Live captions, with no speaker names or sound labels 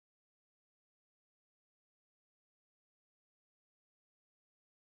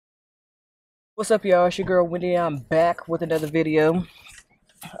What's up, y'all? It's your girl Wendy. I'm back with another video.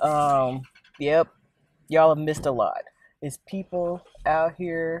 Um, yep, y'all have missed a lot. It's people out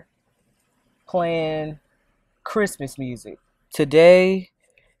here playing Christmas music. Today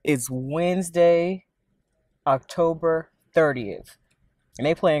is Wednesday, October 30th, and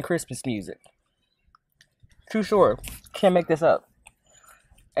they playing Christmas music. True story. Can't make this up.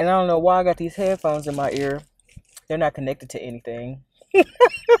 And I don't know why I got these headphones in my ear. They're not connected to anything.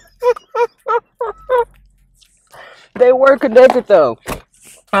 They were connected though.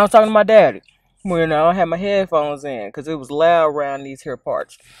 I was talking to my daddy. I had my headphones in because it was loud around these here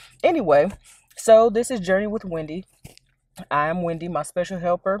parts. Anyway, so this is Journey with Wendy. I am Wendy, my special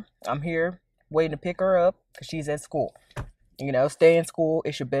helper. I'm here waiting to pick her up because she's at school. Stay in school.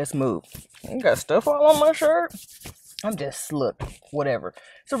 It's your best move. You got stuff all on my shirt. I'm just, look, whatever.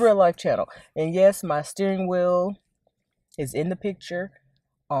 It's a real life channel. And yes, my steering wheel is in the picture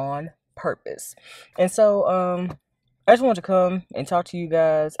on purpose. And so, I just wanted to come and talk to you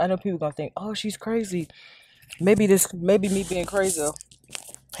guys. I know people gonna think, "Oh, she's crazy." Maybe me being crazy will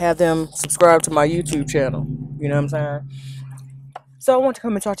have them subscribe to my YouTube channel. You know what I'm saying? So I want to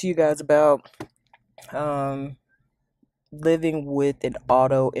come and talk to you guys about um, living with an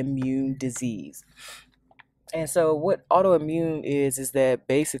autoimmune disease. And so, what autoimmune is that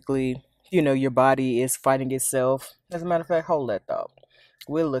basically, your body is fighting itself. As a matter of fact, hold that thought.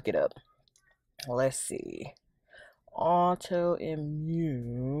 We'll look it up. Let's see. Autoimmune.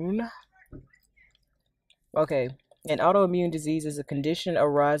 Okay. An autoimmune disease is a condition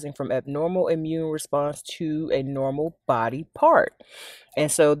arising from abnormal immune response to a normal body part. And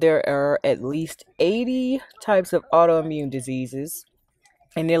so there are at least 80 types of autoimmune diseases,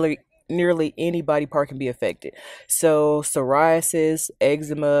 and nearly any body part can be affected. So psoriasis,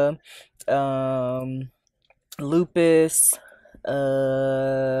 eczema, lupus,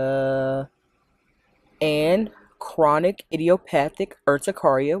 and chronic idiopathic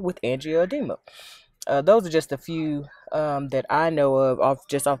urticaria with angioedema. Those are just a few that I know of off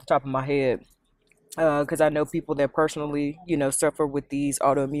the top of my head. Because I know people that personally, suffer with these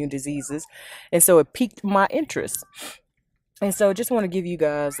autoimmune diseases, and so it piqued my interest. And so, just want to give you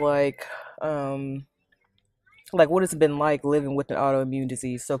guys like what it's been like living with an autoimmune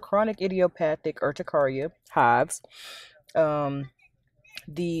disease. So, chronic idiopathic urticaria, hives, um,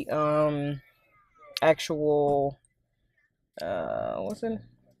 the actual what's it?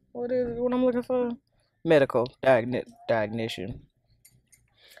 What I'm looking for? Medical diagnosis.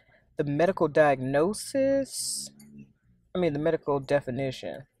 The medical diagnosis. The medical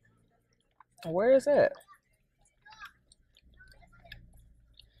definition. Where is that?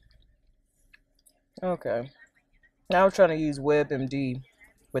 Okay. Now I'm trying to use WebMD,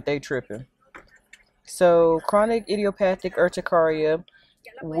 but they tripping. So, chronic idiopathic urticaria,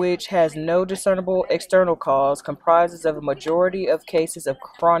 which has no discernible external cause, comprises of a majority of cases of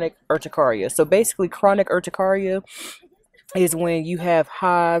chronic urticaria. So, basically, chronic urticaria is when you have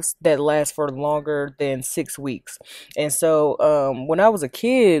hives that last for longer than 6 weeks. And so, when I was a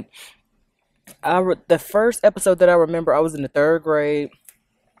kid, the first episode that I remember, I was in the third grade.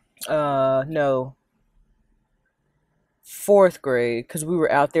 No, fourth grade, because we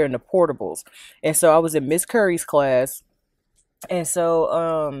were out there in the portables. And so I was in Miss Curry's class. And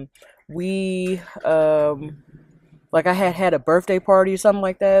so we like I had a birthday party or something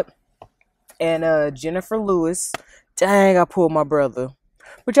like that. And Jennifer Lewis, dang, I pulled my brother.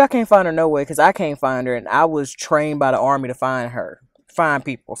 But y'all can't find her no way because I can't find her, and I was trained by the army to find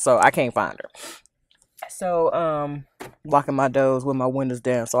people, so I can't find her. So locking my doors with my windows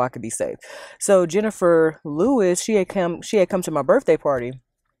down so I could be safe. So Jennifer Lewis, she had come to my birthday party,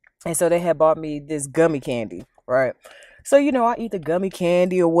 and so they had bought me this gummy candy, right? So I eat the gummy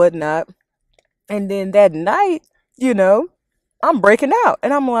candy or whatnot, and then that night, you know, I'm breaking out,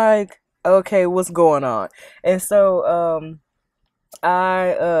 and I'm like, okay, what's going on? And so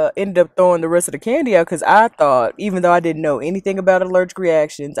I ended up throwing the rest of the candy out because I thought, even though I didn't know anything about allergic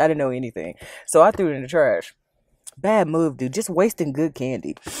reactions, I didn't know anything. So I threw it in the trash. Bad move, dude. Just wasting good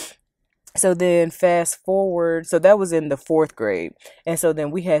candy. So then fast forward, so that was in the fourth grade. And so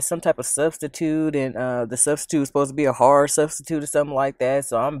then we had some type of substitute, and the substitute was supposed to be a hard substitute or something like that.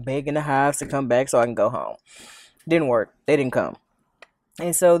 So I'm begging the hives to come back so I can go home. Didn't work. They didn't come.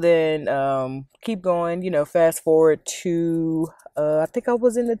 And so then keep going, fast forward to I think I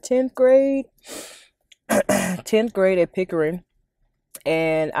was in the 10th grade. 10th grade at Pickering.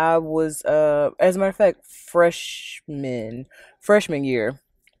 And I was as a matter of fact freshman year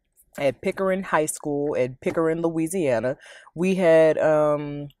at Pickering High School at Pickering, Louisiana. We had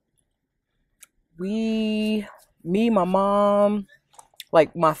me, my mom,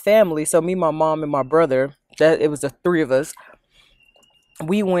 like my family. So me, my mom, and my brother. That it was the three of us.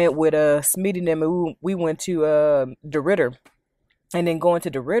 We went with Smeet and them, and we went to the Ritter. And then going to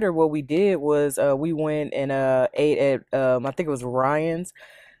the Ritter, what we did was we went and ate at I think it was Ryan's.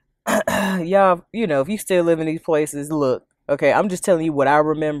 Y'all, if you still live in these places, look, okay, I'm just telling you what I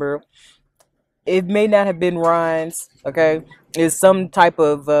remember. It may not have been Ryan's, okay? It's some type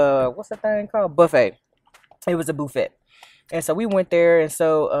of what's that thing called? Buffet. It was a buffet. And so we went there, and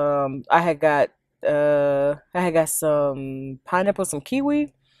so I had got some pineapple, some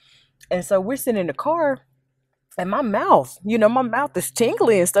kiwi. And so we're sitting in the car, and my mouth is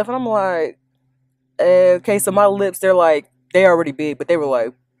tingly and stuff, and I'm like, okay, so my lips, they're like, they already big, but they were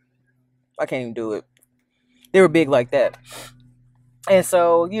like, I can't even do it. They were big like that. And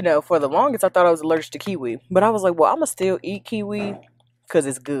so, for the longest, I thought I was allergic to kiwi. But I was like, well, I'm going to still eat kiwi because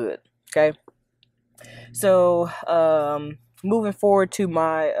it's good. Okay. So, moving forward to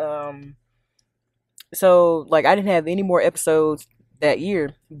so, like, I didn't have any more episodes that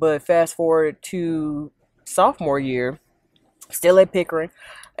year. But fast forward to sophomore year, still at Pickering.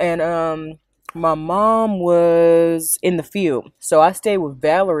 And, my mom was in the field. So I stayed with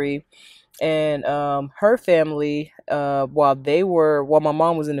Valerie and her family while my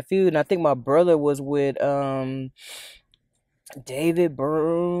mom was in the field, and I think my brother was with David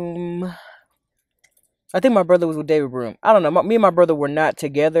Broom. I think my brother was with David Broom. I don't know. Me and my brother were not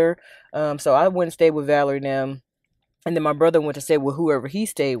together, so I went and stayed with Valerie and them, and then my brother went to stay with whoever he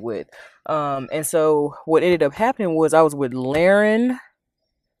stayed with. And so what ended up happening was I was with Laren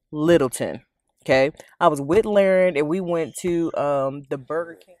Littleton. Okay, I was with Laren, and we went to the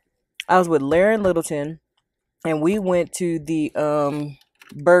Burger King. I was with Laren Littleton, and we went to the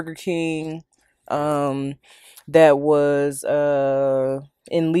Burger King um that was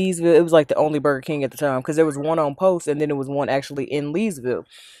in Leesville. It was like the only Burger King at the time because there was one on post and then there was one actually in Leesville.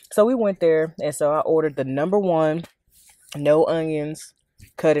 So we went there, and so I ordered the number one, no onions,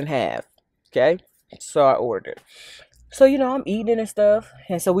 cut in half. Okay, so I ordered it. So I'm eating it and stuff,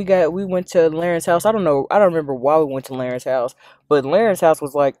 and so we went to Laren's house. I don't remember why we went to Laren's house, but Laren's house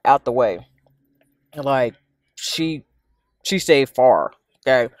was like out the way, like she she stayed far.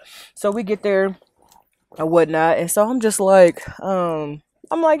 Okay, so we get there and whatnot, and so I'm like,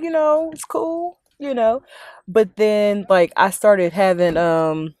 it's cool. But then like I started having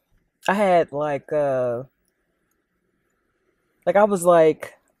I had like I was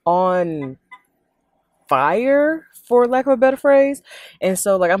like on fire, for lack of a better phrase. And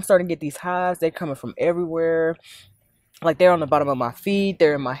so like I'm starting to get these hives. They're coming from everywhere. Like they're on the bottom of my feet,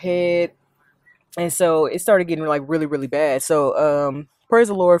 they're in my head. And so it started getting like really, really bad. So praise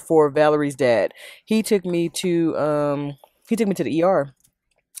the Lord for Valerie's dad. He took me to the ER.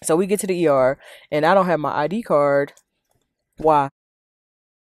 So we get to the ER, and I don't have my ID card. Why?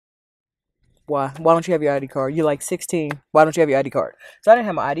 Why don't you have your ID card? You're like 16. Why don't you have your ID card? So I didn't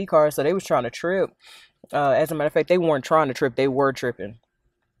have my ID card, so they was trying to trip. As a matter of fact, they weren't trying to trip, they were tripping.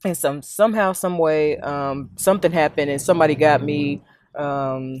 And somehow, some way, something happened, and somebody got me.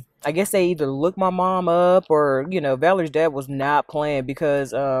 I guess they either looked my mom up, or Valerie's dad was not playing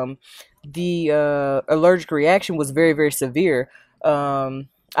because the allergic reaction was very, very severe.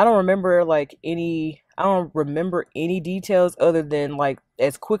 I don't remember like any. I don't remember any details other than like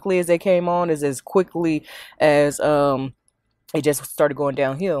as quickly as they came on, is as quickly as it just started going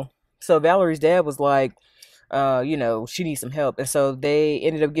downhill. So Valerie's dad was like, she needs some help. And so they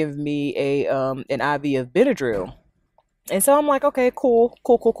ended up giving me an IV of Benadryl. And so I'm like, okay, cool,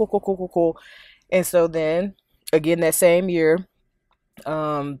 cool, cool, cool, cool, cool, cool, cool. And so then again that same year,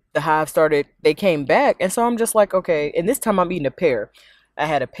 the hive started, they came back, and so I'm just like, okay, and this time I'm eating a pear. I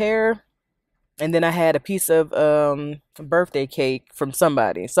had a pear, and then I had a piece of birthday cake from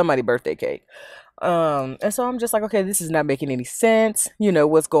somebody birthday cake. And so I'm just like, okay, this is not making any sense.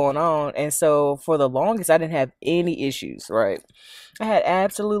 What's going on? And so for the longest, I didn't have any issues, right? I had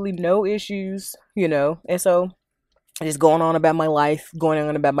absolutely no issues, and so just going on about my life, going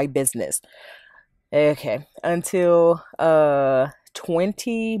on about my business. Okay, until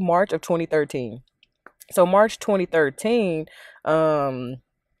 20 March of 2013. So March 2013, um,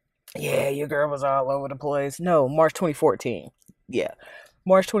 yeah, your girl was all over the place. No, March 2014. Yeah.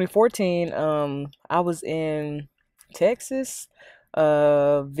 March 2014, I was in Texas,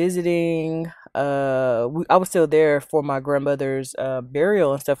 visiting. I was still there for my grandmother's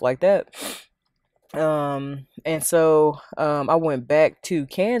burial and stuff like that. And so I went back to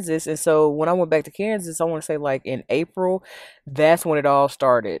Kansas, and so when I went back to Kansas, I want to say like in April, that's when it all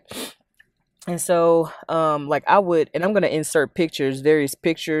started. And so like and I'm gonna insert various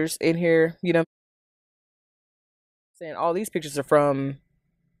pictures in here, saying all these pictures are from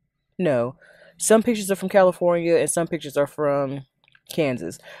No, some pictures are from California and some pictures are from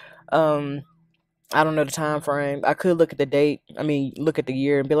Kansas. Um, I don't know the time frame. I could look at the date. I mean, look at the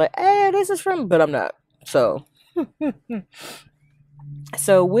year and be like, "Hey, this is from," but I'm not. So,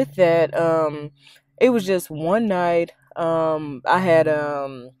 so with that, it was just one night. I had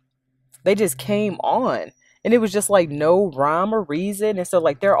they just came on. And it was just like no rhyme or reason. And so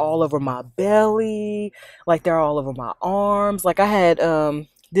like they're all over my belly, like they're all over my arms. Like I had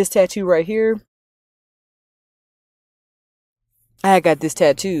this tattoo right here. I had got this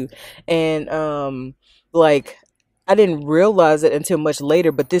tattoo and like I didn't realize it until much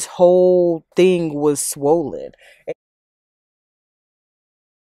later, but this whole thing was swollen.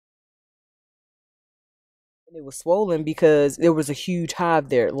 And it was swollen because there was a huge hive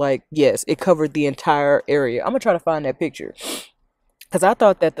there. Like, yes, it covered the entire area. I'm gonna try to find that picture. Because I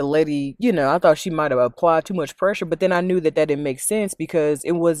thought that the lady, I thought she might have applied too much pressure, but then I knew that that didn't make sense because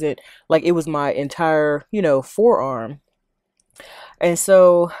it wasn't like it was my entire, forearm. And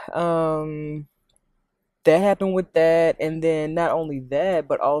so, that happened with that. And then not only that,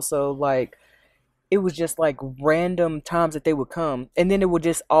 but also like it was just like random times that they would come. And then it would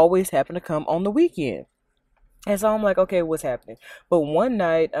just always happen to come on the weekend. And so I'm like, okay, what's happening? But one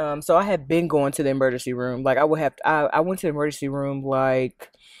night, so I had been going to the emergency room. Like I would have, I went to the emergency room like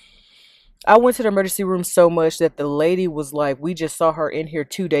I went to the emergency room so much that the lady was like, "We just saw her in here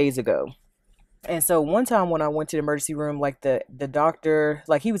 2 days ago." And so one time when I went to the emergency room, like the doctor,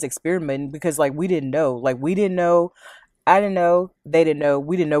 like he was experimenting because like we didn't know, I didn't know, they didn't know,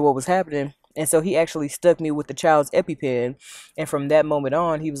 we didn't know what was happening. And so he actually stuck me with the child's EpiPen, and from that moment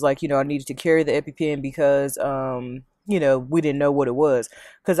on, he was like, I needed to carry the EpiPen because we didn't know what it was.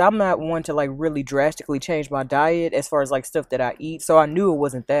 Because I'm not one to like really drastically change my diet as far as like stuff that I eat, so I knew it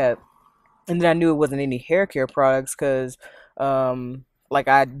wasn't that. And then I knew it wasn't any hair care products because like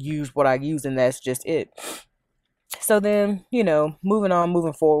I use what I use and that's just it. So then, moving on,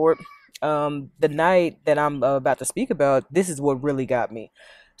 moving forward, the night that I'm about to speak about, this is what really got me.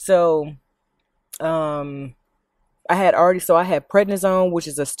 So um I had prednisone, which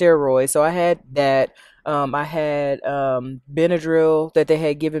is a steroid. So I had that. I had Benadryl that they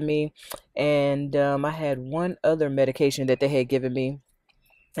had given me, and I had one other medication that they had given me.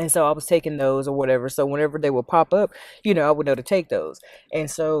 And so I was taking those or whatever. So whenever they would pop up, I would know to take those.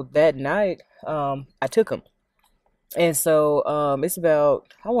 And so that night, I took them. And so it's about,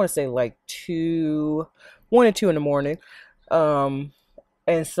 I want to say like 1 and 2 in the morning. Um,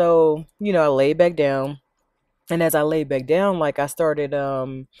 and so, I laid back down. And as I laid back down, like I started,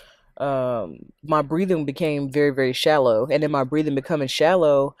 my breathing became very, very shallow. And then my breathing becoming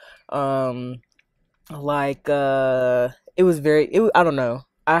shallow, um, like it was I don't know,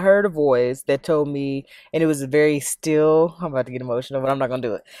 I heard a voice that told me, and it was a very still, I'm about to get emotional but I'm not gonna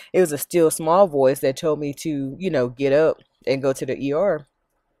do it. It was a still small voice that told me to get up and go to the ER.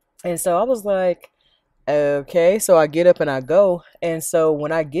 And so I was like, okay. So I get up and I go. And so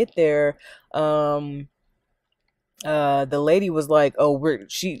when I get there, um the lady was like, oh,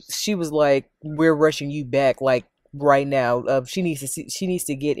 she was like, we're rushing you back like right now. She needs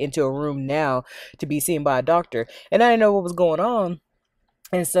to get into a room now to be seen by a doctor. And I didn't know what was going on.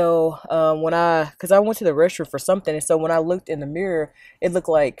 And so because I went to the restroom for something, and so when I looked in the mirror, it looked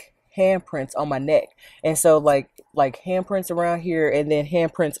like handprints on my neck. And so like handprints around here and then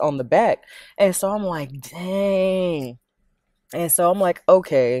handprints on the back. And so I'm like, dang. And so I'm like,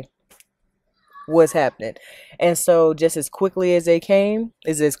 okay, what's happening? And so just as quickly as they came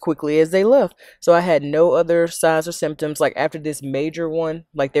is as quickly as they left. So I had no other signs or symptoms. Like after this major one,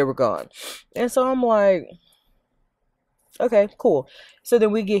 like they were gone. And so I'm like, okay, cool. So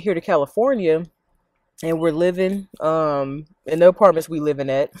then we get here to California and we're living in the apartments we living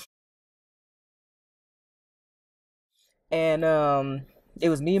at. And it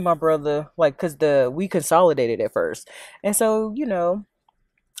was me and my brother, like, cause we consolidated at first. And so,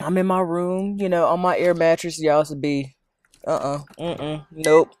 I'm in my room, on my air mattress. Y'all should be,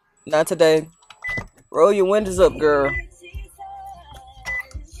 nope, not today. Roll your windows up, girl.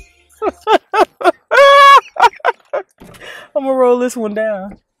 I'm gonna roll this one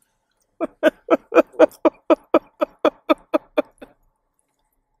down.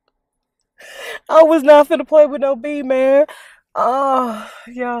 I was not finna play with no B, man. Oh,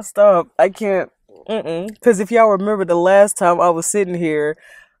 y'all stop. I can't. Because if y'all remember the last time I was sitting here,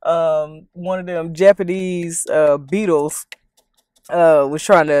 one of them Japanese beetles was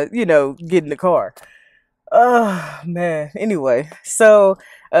trying to, get in the car. Oh man. Anyway, so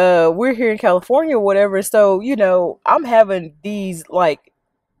we're here in California or whatever. So I'm having these like,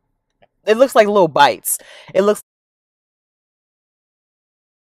 it looks like little bites. It looks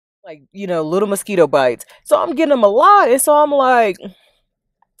like, little mosquito bites. So I'm getting them a lot. And so I'm like,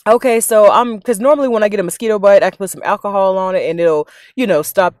 okay, so because normally when I get a mosquito bite, I can put some alcohol on it and it'll,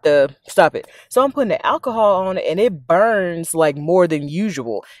 stop it. So I'm putting the alcohol on it and it burns like more than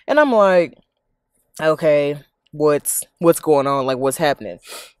usual. And I'm like, okay, what's going on? Like, what's happening?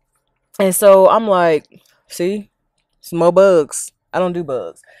 And so I'm like, see, some more bugs. I don't do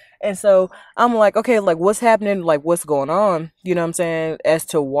bugs. And so I'm like, okay, like what's happening? Like what's going on? You know what I'm saying? As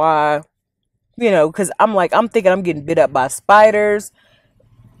to why, because I'm like, I'm thinking I'm getting bit up by spiders,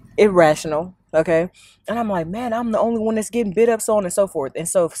 irrational. Okay. And I'm like, man, I'm the only one that's getting bit up, so on and so forth. And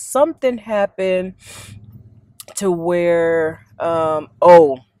so if something happened to where,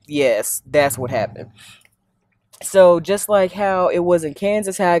 oh, yes, that's what happened. So just like how it was in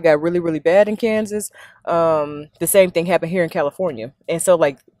Kansas, how it got really, really bad in Kansas, the same thing happened here in California. And so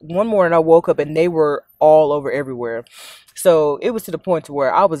like one morning I woke up and they were all over everywhere. So it was to the point to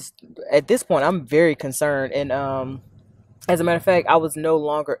where I was at this point I'm very concerned. And as a matter of fact, I was no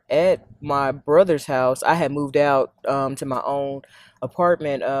longer at my brother's house. I had moved out to my own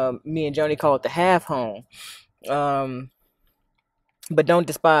apartment. Me and Joni call it the half home. Um, but don't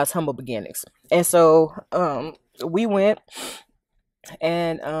despise humble beginnings. And so we went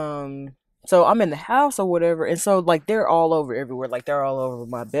and so I'm in the house or whatever, and so like they're all over everywhere, like they're all over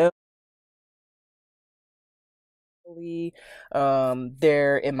my belly,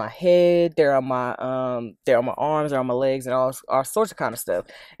 they're in my head, they're on my arms, they're on my legs, and all sorts of kind of stuff.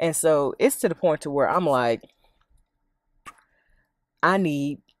 And so it's to the point to where I'm like, I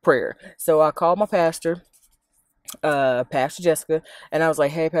need prayer. So I called my pastor, Pastor Jessica, and I was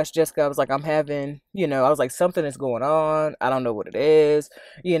like, hey, Pastor Jessica, I was like, I'm having, I was like, something is going on, I don't know what it is,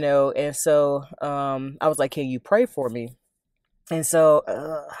 and so I was like, can you pray for me? And so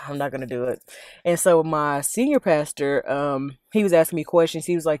I'm not gonna do it. And so my senior pastor, he was asking me questions.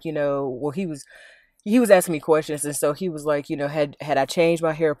 He was like, well, he was asking me questions, and so he was like, had I changed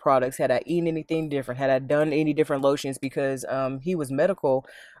my hair products, had I eaten anything different, had I done any different lotions, because he was medical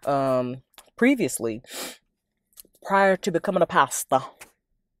previously, prior to becoming a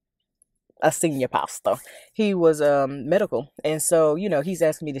senior pastor. He was medical. And so, he's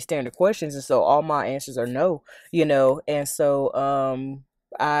asking me the standard questions, and so all my answers are no, and so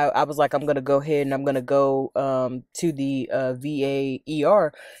I was like, I'm gonna go ahead and I'm gonna go to the VA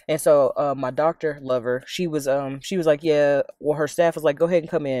ER. And so my doctor lover, she was like, yeah, well, her staff was like, go ahead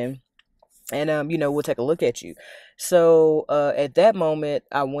and come in, and we'll take a look at you. So at that moment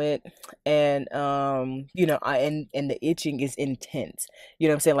I went, and I and the itching is intense. What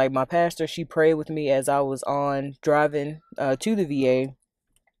I'm saying? Like, my pastor, she prayed with me as I was on driving to the VA.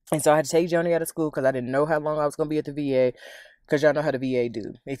 And so I had to take Johnny out of school because I didn't know how long I was going to be at the VA, because y'all know how the VA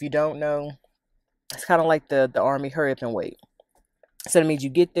do. If you don't know, it's kind of like the army, hurry up and wait. So that means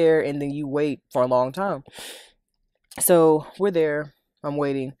you get there and then you wait for a long time. So we're there, I'm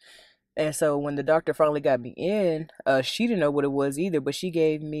waiting. And so when the doctor finally got me in, she didn't know what it was either, but she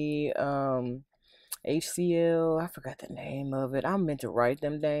gave me HCL. I forgot the name of it. I meant to write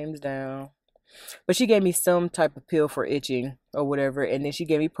them names down. But she gave me some type of pill for itching or whatever, and then she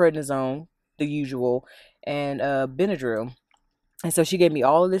gave me prednisone, the usual, and Benadryl. And so she gave me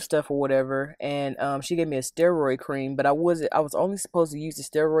all of this stuff or whatever, and she gave me a steroid cream, but I was only supposed to use the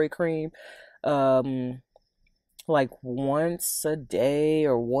steroid cream um like once a day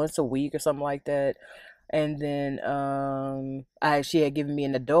or once a week or something like that. And then I she had given me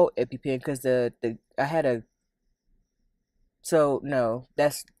an adult EpiPen, because the I had a so no,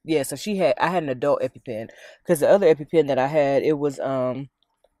 that's yeah, so I had an adult EpiPen, because the other EpiPen that I had, it was from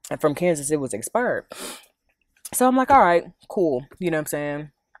Kansas, it was expired. So I'm like, all right, cool, you know what I'm saying?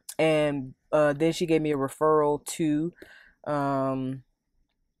 And then she gave me a referral to um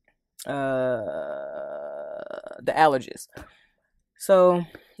the allergist. So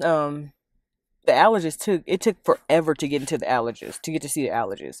um the allergist took forever to get into the allergist, to get to see the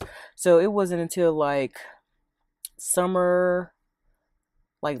allergist. So it wasn't until like summer,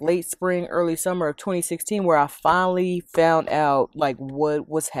 like late spring, early summer of 2016, where I finally found out like what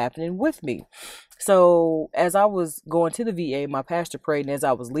was happening with me. So as I was going to the VA, my pastor prayed, and as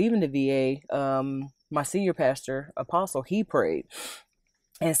I was leaving the VA, my senior pastor, apostle, he prayed.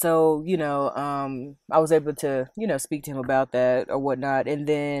 And so, I was able to, speak to him about that or whatnot. And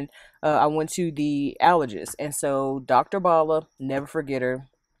then I went to the allergist. And so Dr. Bala, never forget her.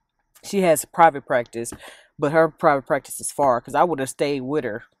 She has private practice, but her private practice is far, because I would have stayed with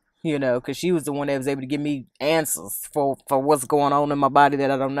her, because she was the one that was able to give me answers for what's going on in my body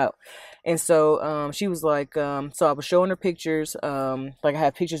that I don't know. And so she was like, so I was showing her pictures. Like, I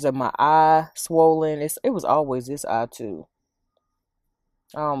have pictures of my eye swollen. It was always this eye too.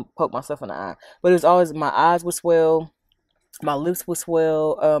 poke myself in the eye, but it was always my eyes would swell, my lips would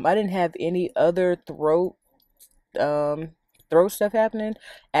swell. I didn't have any other um throat stuff happening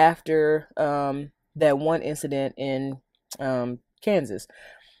after that one incident in Kansas.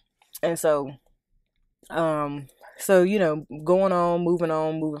 And um going on,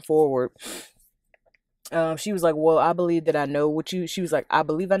 moving forward. She was like, "Well, I believe that I know what you." She was like, "I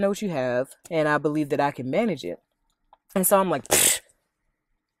believe I know what you have, and I believe that I can manage it." And so I'm like,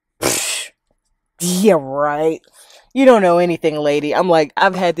 "Yeah, right. You don't know anything, lady." I'm like,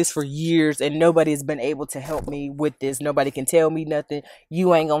 "I've had this for years, and nobody's been able to help me with this. Nobody can tell me nothing.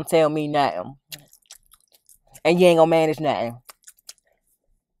 You ain't gonna tell me nothing, and you ain't gonna manage nothing."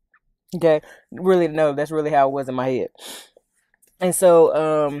 Okay, really, no, that's really how it was in my head. And so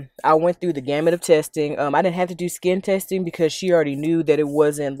I went through the gamut of testing. I didn't have to do skin testing because she already knew that it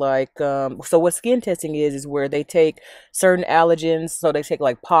wasn't like so what skin testing is where they take certain allergens. So they take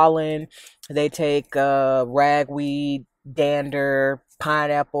like pollen, they take ragweed, dander,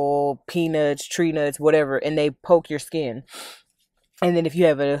 pineapple, peanuts, tree nuts, whatever, and they poke your skin. And then if you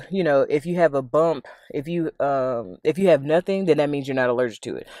have a, if you have a bump, if you have nothing, then that means you're not allergic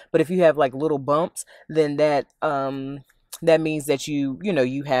to it. But if you have like little bumps, then that means that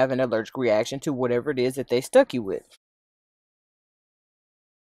you have an allergic reaction to whatever it is that they stuck you with.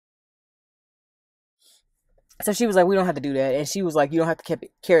 So she was like, "We don't have to do that." And she was like, "You don't have to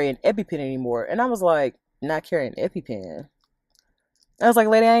carry an EpiPen anymore." And I was like, "Not carry an EpiPen?" I was like,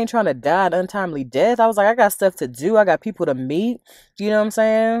 "Lady, I ain't trying to die an untimely death." I was like, "I got stuff to do. I got people to meet." You know what I'm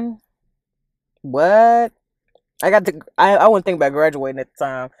saying? What? I wouldn't think about graduating at the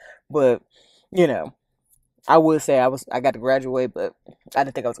time, but you know, I would say I got to graduate, but I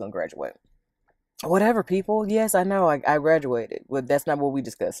didn't think I was gonna graduate. Whatever, people. Yes, I know I graduated, but that's not what we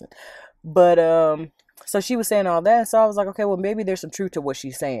discussing. But so she was saying all that, so I was like, okay, well maybe there's some truth to what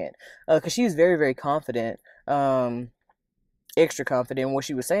she's saying, because she was very very confident, extra confident in what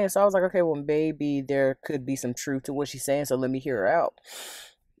she was saying. So I was like, okay, well maybe there could be some truth to what she's saying. So let me hear her out.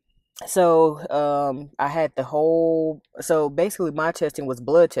 So I had the whole, so basically my testing was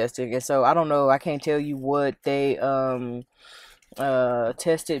blood testing, and so I don't know, I can't tell you what they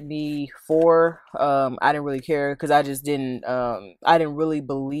tested me for. I didn't really care because I didn't really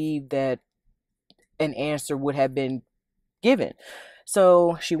believe that an answer would have been given.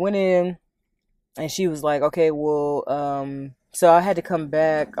 So she went in and she was like, okay, well, so I had to come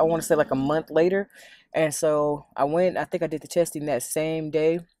back, I want to say like a month later. And so I went, I think I did the testing that same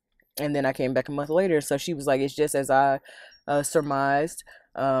day, and then I came back a month later. So she was like, it's just as I surmised.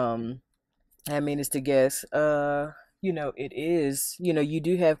 I mean, it's to guess. It is. You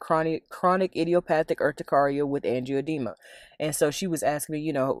do have chronic idiopathic urticaria with angioedema, and so she was asking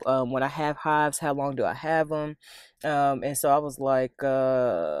me, when I have hives, how long do I have them? And so I was like,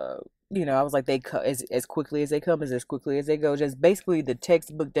 I was like, they as quickly as they come, as quickly as they go. Just basically the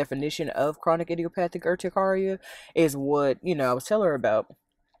textbook definition of chronic idiopathic urticaria is what I was telling her about.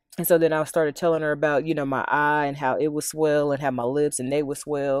 And so then I started telling her about, my eye and how it would swell and how my lips and they would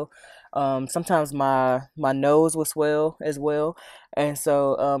swell. Sometimes my nose would swell as well. And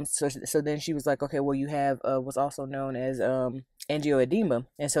so then she was like, okay, well you have what's also known as angioedema,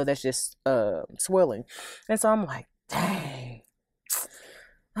 and so that's just swelling. And so I'm like, dang.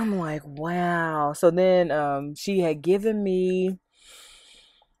 I'm like, wow. So then she had given me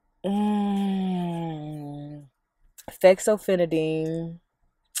mm, fexofenadine.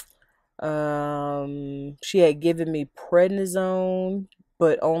 She had given me prednisone,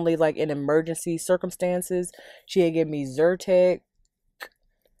 but only like in emergency circumstances. She had given me Zyrtec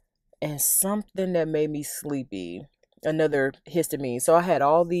and something that made me sleepy, another histamine. So I had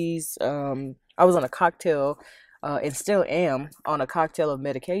all these. I was on a cocktail, and still am on a cocktail of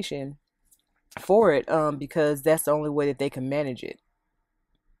medication for it. Because that's the only way that they can manage it,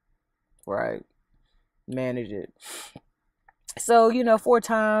 right? Manage it. So, for a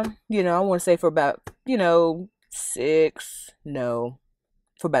time, I want to say for about, no,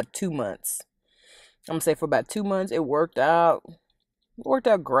 for about 2 months. I'm gonna say for about 2 months, it worked out. It worked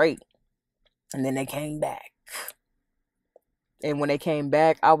out great. And then they came back. And when they came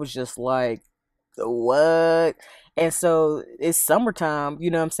back, I was just like, what? And so it's summertime, you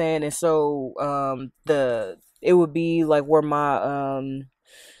know what I'm saying? And so it would be like where my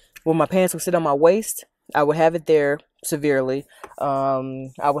pants would sit on my waist. I would have it there severely. I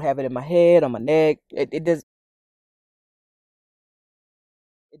would have it in my head, on my neck. It didn't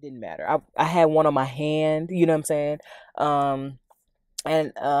matter. I had one on my hand, you know what I'm saying? Um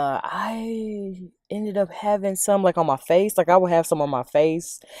And I ended up having some like on my face. Like I would have some on my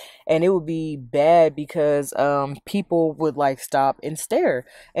face, and it would be bad because people would like stop and stare.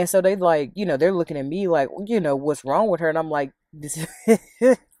 And so they like, they're looking at me like, what's wrong with her? And I'm like, this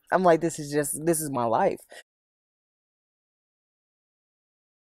is I'm like, this is my life,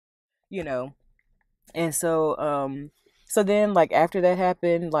 you know. And so then like after that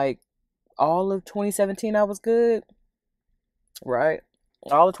happened, like all of 2017 I was good, right?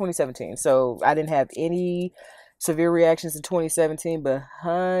 All of 2017. So I didn't have any severe reactions in 2017, but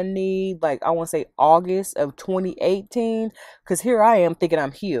honey, like I want to say August of 2018, because here I am thinking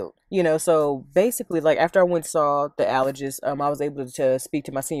I'm healed. So basically, like after I went and saw the allergist, I was able to speak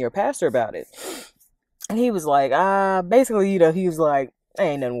to my senior pastor about it. And he was like, basically, he was like,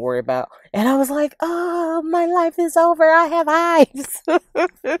 ain't nothing to worry about. And I was like, oh, my life is over. I have eyes.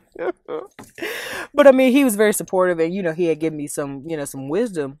 But I mean, he was very supportive, and he had given me some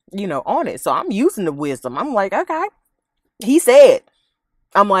wisdom, on it. So I'm using the wisdom. I'm like, okay. He said,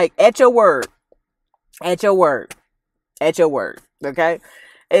 I'm like, at your word, at your word, at your word. Okay.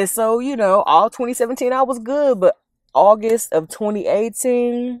 And so, all 2017 I was good, but August of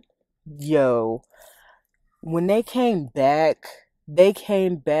 2018, yo, when they came back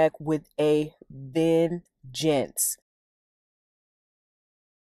with a vengeance.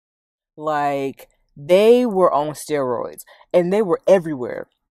 Like they were on steroids and they were everywhere.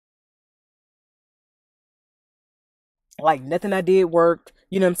 Like nothing I did worked.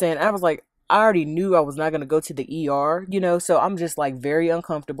 You know what I'm saying? I was like, I already knew I was not gonna go to the ER, so I'm just like very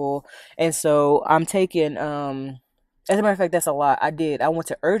uncomfortable. And so I'm taking as a matter of fact, that's a lot. I did. I went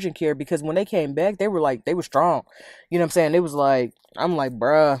to urgent care because when they came back, they were like they were strong. You know what I'm saying? It was like I'm like,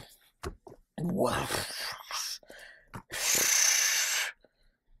 bruh, what?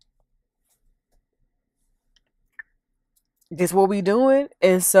 This what we doing?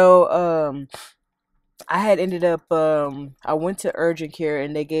 And so I had ended up I went to urgent care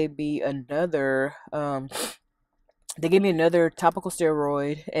and they gave me another topical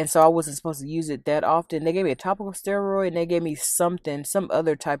steroid, and so I wasn't supposed to use it that often. They gave me a topical steroid and they gave me some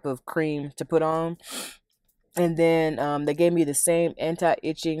other type of cream to put on. And then they gave me the same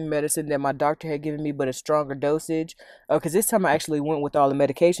anti-itching medicine that my doctor had given me, but a stronger dosage. Because this time I actually went with all the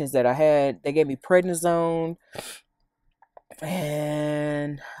medications that I had. They gave me prednisone,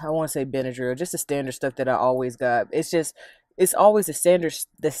 and I want to say Benadryl, just the standard stuff that I always got. It's always the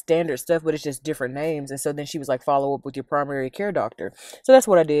standard stuff, but it's just different names. And so then she was like, follow up with your primary care doctor. So that's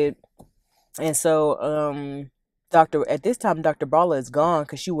what I did. And so doctor at this time, Dr. Bala is gone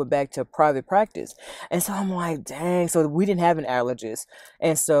because she went back to private practice. And so I'm like, dang. So we didn't have an allergist,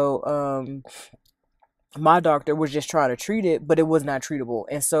 and so my doctor was just trying to treat it, but it was not treatable.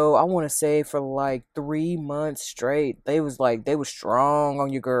 And so I want to say for like 3 months straight, they was strong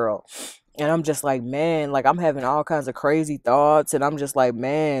on your girl. And I'm just like, man, like I'm having all kinds of crazy thoughts. And I'm just like,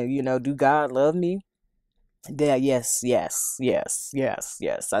 man, do God love me? Yeah, yes, yes, yes, yes,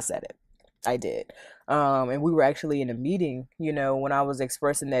 yes. I said it. I did. And we were actually in a meeting, when I was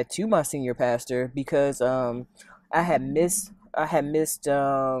expressing that to my senior pastor because I had missed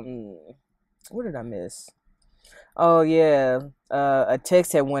what did I miss? Oh yeah, a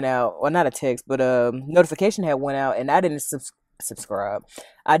text had went out. Well, not a text, but a notification had went out, and I didn't subscribe.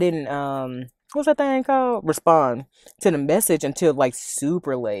 I didn't what's that thing called? Respond to the message until like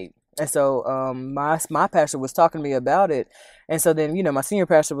super late. And so my pastor was talking to me about it, and so then my senior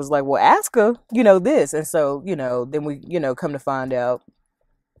pastor was like, "Well, ask her, this." And so then we come to find out,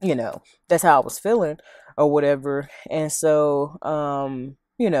 that's how I was feeling or whatever. And so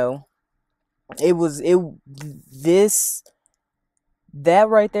it was it this that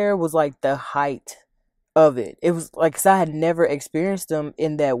right there was like the height of it. It was like, 'cause I had never experienced them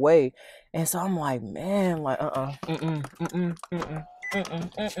in that way. And so I'm like, man, like mm-mm, mm-mm, mm-mm,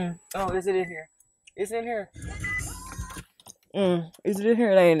 mm-mm, mm-mm. Oh, is it in here? Is it in here? Is it in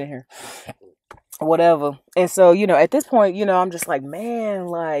here? It ain't in here. Whatever. And so at this point, I'm just like, man,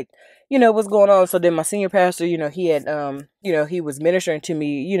 like, what's going on? So then my senior pastor, he had he was ministering to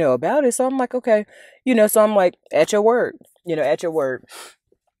me, about it. So I'm like, okay, so I'm like, at your word, at your word.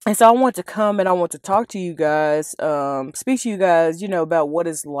 And so I want to come and I want to talk to you guys, speak to you guys, about what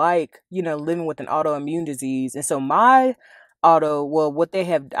it's like, living with an autoimmune disease. And so well, what they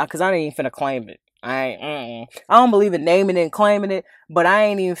have, because I ain't even finna claim it. I don't believe in naming it and claiming it, but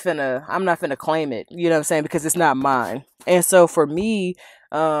I'm not finna claim it, you know what I'm saying? Because it's not mine. And so for me,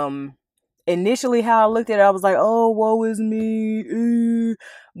 initially how I looked at it, I was like, oh, woe is me.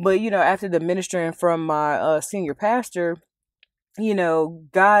 But, after the ministering from my senior pastor,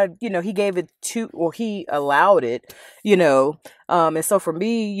 God, he gave it to, or he allowed it, and so for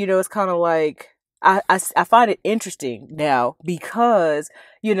me, it's kind of like, I find it interesting now because,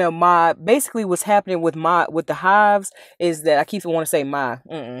 my, basically what's happening with the hives is that I keep want to say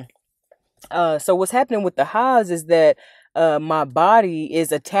so what's happening with the hives is that my body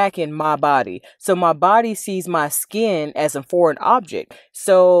is attacking my body. So my body sees my skin as a foreign object.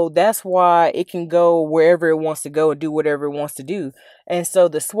 So that's why it can go wherever it wants to go and do whatever it wants to do. And so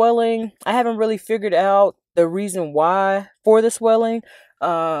the swelling, I haven't really figured out the reason why for the swelling.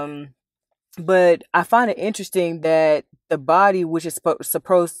 But I find it interesting that the body, which is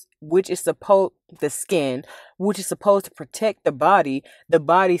supposed the skin, which is supposed to protect the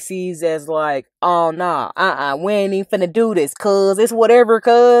body sees as like, oh nah, we ain't even finna do this, cuz it's whatever,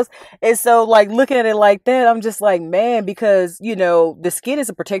 cuz. And so, like, looking at it like that, I'm just like, man, because the skin is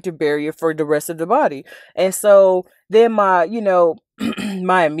a protective barrier for the rest of the body. And so then my,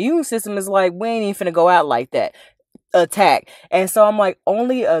 my immune system is like, we ain't even finna go out like that, attack. And so I'm like,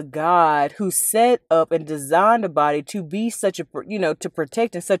 only a God who set up and designed the body to be such a, to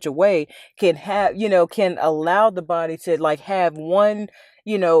protect in such a way can have, can allow the body to like have one,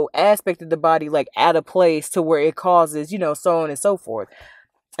 aspect of the body like out of place to where it causes, so on and so forth.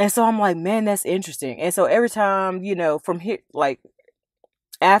 And so I'm like, man, that's interesting. And so every time, from here, like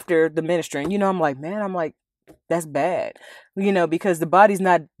after the ministering, I'm like, man, I'm like, that's bad, because the body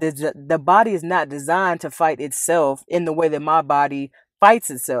is not designed to fight itself in the way that my body fights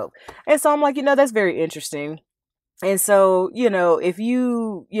itself. And so I'm like, that's very interesting. And so, if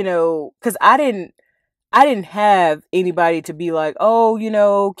because I didn't have anybody to be like,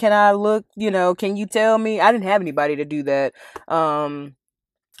 oh, can I look, can you tell me? I didn't have anybody to do that.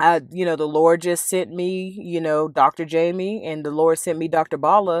 The Lord just sent me, Dr. Jamie, and the Lord sent me Dr.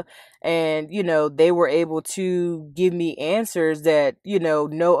 Bala, and, they were able to give me answers that,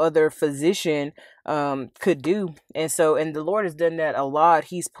 no other physician, could do. And the Lord has done that a lot.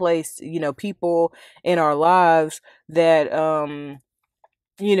 He's placed, people in our lives that,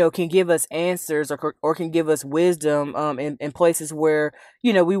 can give us answers, or can give us wisdom in places where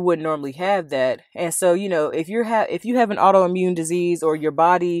we wouldn't normally have that. And so if you have an autoimmune disease, or your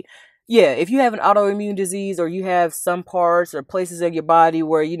body, if you have an autoimmune disease, or you have some parts or places of your body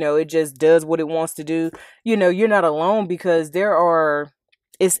where it just does what it wants to do, you're not alone, because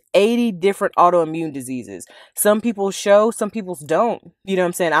it's 80 different autoimmune diseases. Some people show, some people don't. You know what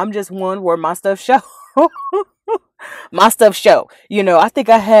I'm saying? I'm just one where my stuff show. My stuff show. I think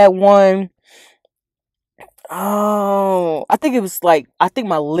I had one. Oh, I think it was like, I think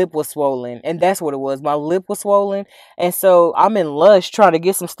my lip was swollen, and that's what it was. My lip was swollen. And so I'm in Lush trying to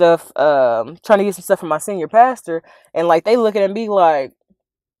get some stuff, from my senior pastor, and like they looking at me like,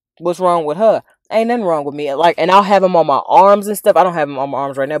 what's wrong with her? Ain't nothing wrong with me. Like, and I'll have them on my arms and stuff. I don't have them on my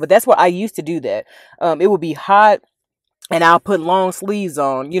arms right now, but that's what I used to do that. It would be hot, and I'll put long sleeves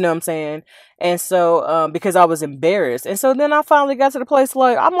on, you know what I'm saying? And so, because I was embarrassed. And so then I finally got to the place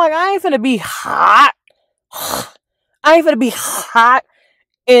like, I'm like, I ain't finna be hot. I ain't finna be hot.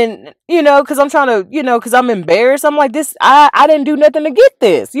 And, cause I'm trying to, cause I'm embarrassed. I'm like, I didn't do nothing to get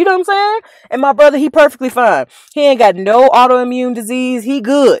this. You know what I'm saying? And my brother, he perfectly fine. He ain't got no autoimmune disease. He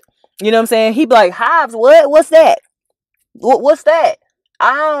good. You know what I'm saying? He be like, hives, what? What's that? What's that?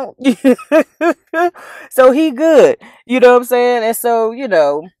 I don't. So he good. You know what I'm saying? And so,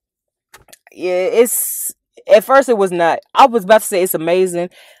 yeah, it's, at first it was not, I was about to say it's amazing,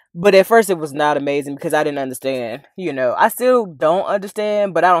 but at first it was not amazing because I didn't understand. I still don't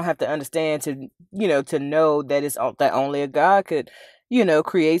understand, but I don't have to understand to, to know that that only a God could,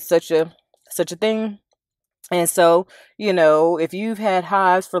 create such a thing. And so, if you've had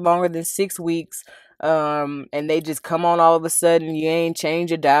hives for longer than 6 weeks, and they just come on all of a sudden, you ain't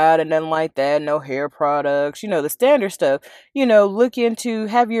change your diet and nothing like that, no hair products, the standard stuff, look into,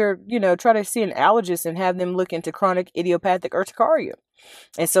 try to see an allergist and have them look into chronic idiopathic urticaria.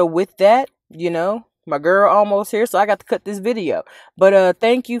 And so with that, my girl almost here, so I got to cut this video. But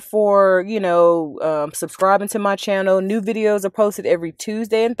thank you for, subscribing to my channel. New videos are posted every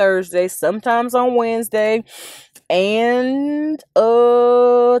Tuesday and Thursday, sometimes on Wednesday. And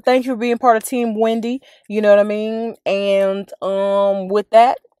thank you for being part of Team Wendy. You know what I mean? And with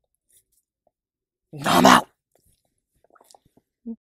that, I'm out.